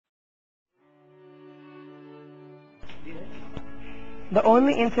The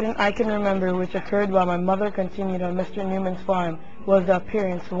only incident I can remember which occurred while my mother continued on Mr. Newman's farm was the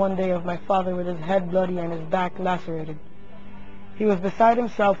appearance one day of my father with his head bloody and his back lacerated. He was beside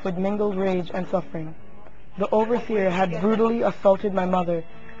himself with mingled rage and suffering. The overseer had brutally assaulted my mother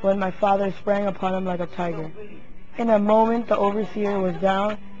when my father sprang upon him like a tiger. In a moment the overseer was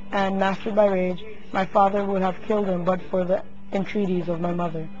down, and, mastered by rage, my father would have killed him but for the entreaties of my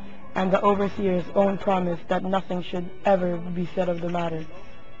mother, and the overseer's own promise that nothing should ever be said of the matter.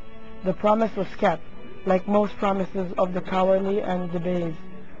 The promise was kept, like most promises of the cowardly and the base,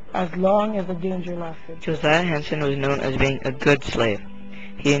 as long as the danger lasted. Josiah Henson was known as being a good slave.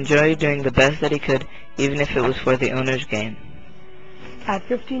 He enjoyed doing the best that he could, even if it was for the owner's gain. At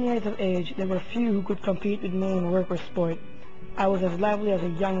 15 years of age, there were few who could compete with me in work or sport. I was as lively as a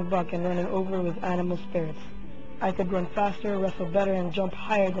young buck and running over with animal spirits. I could run faster, wrestle better, and jump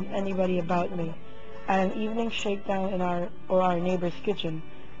higher than anybody about me. At an evening shakedown in our neighbor's kitchen,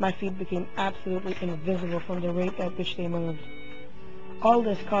 my feet became absolutely invisible from the rate at which they moved. All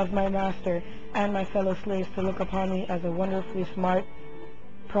this caused my master and my fellow slaves to look upon me as a wonderfully smart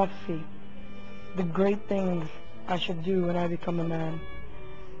prophecy, the great things I should do when I become a man.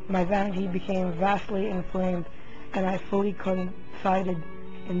 My vanity became vastly inflamed, and I fully confided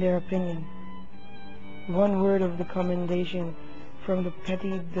in their opinion. One word of the commendation from the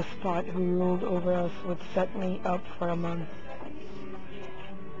petty despot who ruled over us would set me up for a month.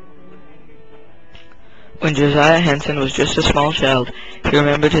 When Josiah Henson was just a small child, he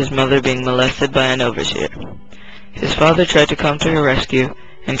remembered his mother being molested by an overseer. His father tried to come to her rescue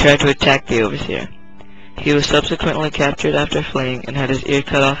and tried to attack the overseer. He was subsequently captured after fleeing and had his ear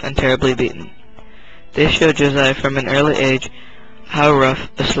cut off and terribly beaten. This showed Josiah from an early age how rough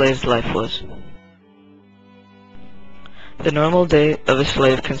a slave's life was. The normal day of a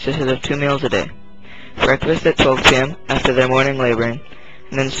slave consisted of 2 meals a day: breakfast at 12 p.m. after their morning laboring,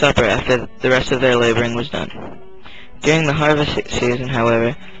 and then supper after the rest of their laboring was done. During the harvest season,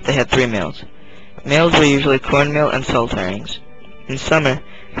 however, they had 3 meals. Meals were usually cornmeal and salt herrings. In summer,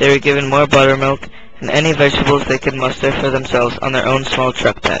 they were given more buttermilk and any vegetables they could muster for themselves on their own small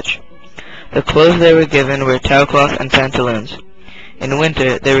truck patch. The clothes they were given were towelcloth and pantaloons. In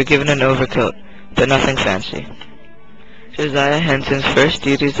winter, they were given an overcoat, but nothing fancy. Josiah Henson's first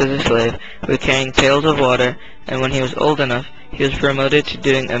duties as a slave were carrying pails of water, and when he was old enough, he was promoted to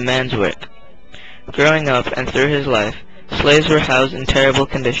doing a man's work. Growing up and through his life, slaves were housed in terrible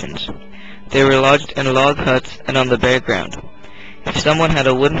conditions. They were lodged in log huts and on the bare ground. If someone had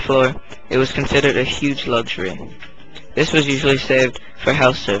a wooden floor, it was considered a huge luxury. This was usually saved for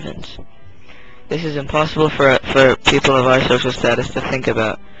house servants. This is impossible for people of our social status to think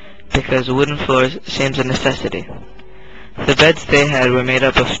about, because wooden floors seems a necessity. The beds they had were made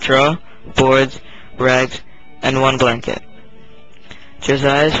up of straw, boards, rags, and 1 blanket.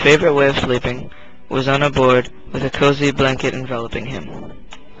 Josiah's favorite way of sleeping was on a board with a cozy blanket enveloping him.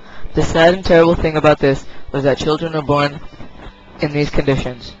 The sad and terrible thing about this was that children were born in these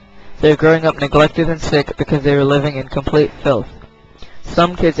conditions. They were growing up neglected and sick because they were living in complete filth.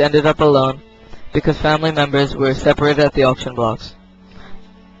 Some kids ended up alone because family members were separated at the auction blocks.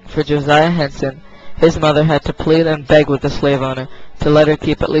 For Josiah Henson, his mother had to plead and beg with the slave owner to let her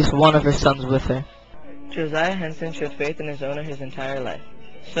keep at least one of her sons with her. Josiah Henson showed faith in his owner his entire life.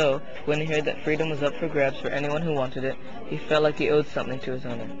 So, when he heard that freedom was up for grabs for anyone who wanted it, he felt like he owed something to his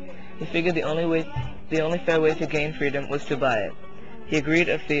owner. He figured the only fair way to gain freedom was to buy it. He agreed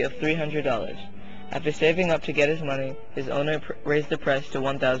a fee of $300. After saving up to get his money, his owner raised the price to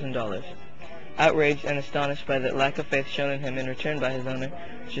 $1,000. Outraged and astonished by the lack of faith shown in him in return by his owner,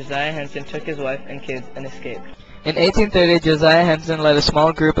 Josiah Henson took his wife and kids and escaped. In 1830, Josiah Henson led a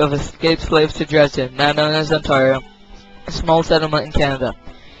small group of escaped slaves to Dresden, now known as Ontario, a small settlement in Canada.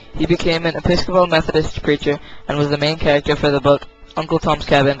 He became an Episcopal Methodist preacher and was the main character for the book Uncle Tom's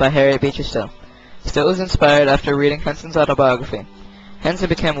Cabin by Harriet Beecher Stowe. Stowe was inspired after reading Henson's autobiography. Henson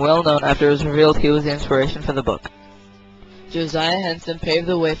became well known after it was revealed he was the inspiration for the book. Josiah Henson paved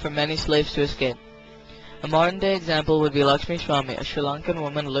the way for many slaves to escape. A modern-day example would be Lakshmi Swami, a Sri Lankan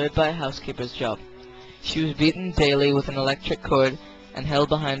woman lured by a housekeeper's job. She was beaten daily with an electric cord and held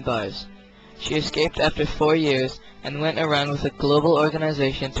behind bars. She escaped after 4 years and went around with a global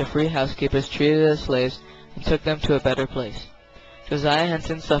organization to free housekeepers treated as slaves and took them to a better place. Josiah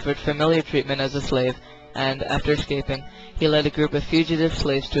Henson suffered familiar treatment as a slave, and, after escaping, he led a group of fugitive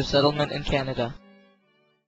slaves to a settlement in Canada.